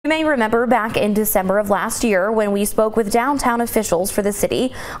may remember back in December of last year when we spoke with downtown officials for the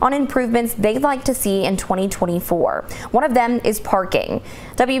city on improvements they'd like to see in 2024. One of them is parking.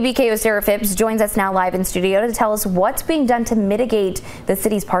 WBKO's Sarah Phipps joins us now live in studio to tell us what's being done to mitigate the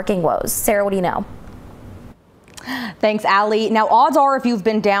city's parking woes. Sarah, what do you know? Thanks, Allie. Now, odds are if you've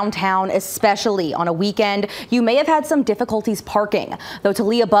been downtown, especially on a weekend, you may have had some difficulties parking. Though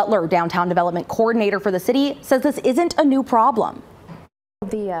Telia Butler, downtown development coordinator for the city, says this isn't a new problem.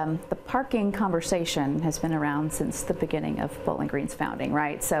 The parking conversation has been around since the beginning of Bowling Green's founding,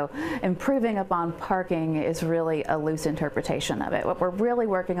 right? So improving upon parking is really a loose interpretation of it. What we're really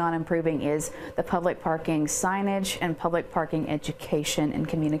working on improving is the public parking signage and public parking education and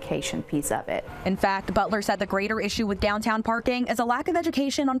communication piece of it. In fact, Butler said the greater issue with downtown parking is a lack of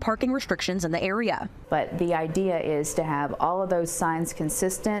education on parking restrictions in the area. But the idea is to have all of those signs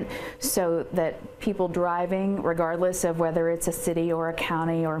consistent so that people driving, regardless of whether it's a city or a county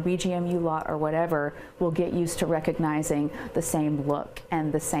or BGMU lot or whatever, will get used to recognizing the same look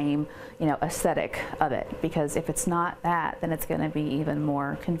and the same, aesthetic of it. Because if it's not that, then it's going to be even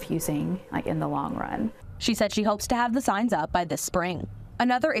more confusing, like in the long run. She said she hopes to have the signs up by this spring.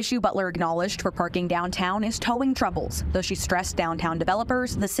 Another issue Butler acknowledged for parking downtown is towing troubles, though she stressed downtown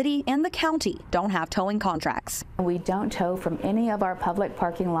developers, the city, and the county don't have towing contracts. We don't tow from any of our public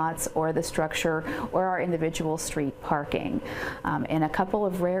parking lots or the structure or our individual street parking. In a couple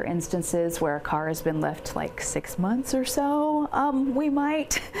of rare instances where a car has been left like 6 months or so, we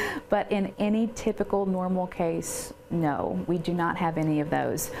might, but in any typical normal case, no, we do not have any of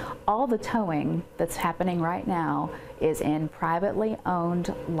those. All the towing that's happening right now is in privately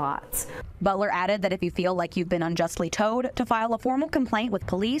owned lots. Butler added that if you feel like you've been unjustly towed, to file a formal complaint with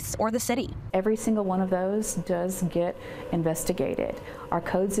police or the city. Every single one of those does get investigated. Our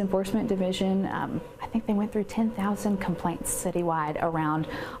Codes Enforcement Division, I think they went through 10,000 complaints citywide around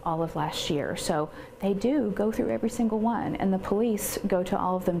all of last year. So they do go through every single one, and the police go to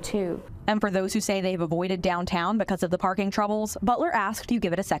all of them too. And for those who say they've avoided downtown because of the parking troubles, Butler asked you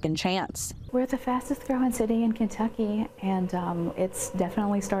give it a second chance. We're the fastest growing city in Kentucky, and it's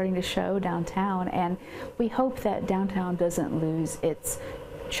definitely starting to show downtown, and we hope that downtown doesn't lose its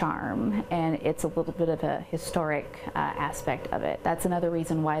charm, and it's a little bit of a historic aspect of it. That's another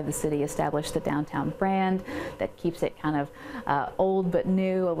reason why the city established the downtown brand that keeps it kind of old but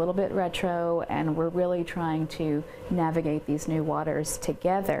new, a little bit retro, and we're really trying to navigate these new waters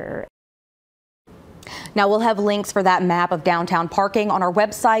together. Now, we'll have links for that map of downtown parking on our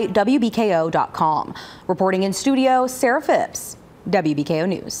website, WBKO.com. Reporting in studio, Sarah Phipps, WBKO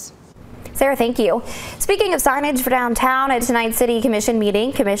News. Sarah, thank you. Speaking of signage for downtown, at tonight's City Commission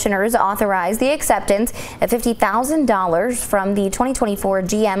meeting, commissioners authorized the acceptance of $50,000 from the 2024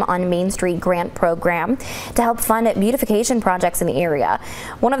 GM on Main Street grant program to help fund beautification projects in the area.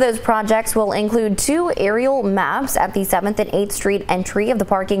 One of those projects will include 2 aerial maps at the 7th and 8th Street entry of the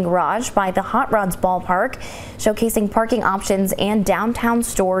parking garage by the Hot Rods Ballpark, showcasing parking options and downtown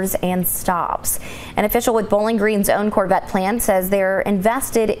stores and stops. An official with Bowling Green's own Corvette plant says they're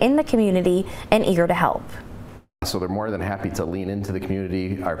invested in the community and eager to help. So they're more than happy to lean into the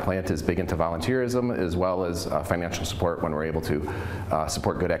community. Our plant is big into volunteerism as well as financial support when we're able to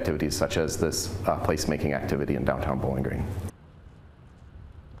support good activities such as this placemaking activity in downtown Bowling Green.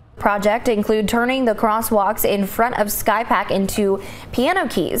 Project include turning the crosswalks in front of SkyPack into piano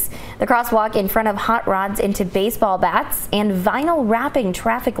keys, the crosswalk in front of Hot Rods into baseball bats, and vinyl wrapping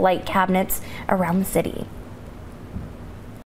traffic light cabinets around the city.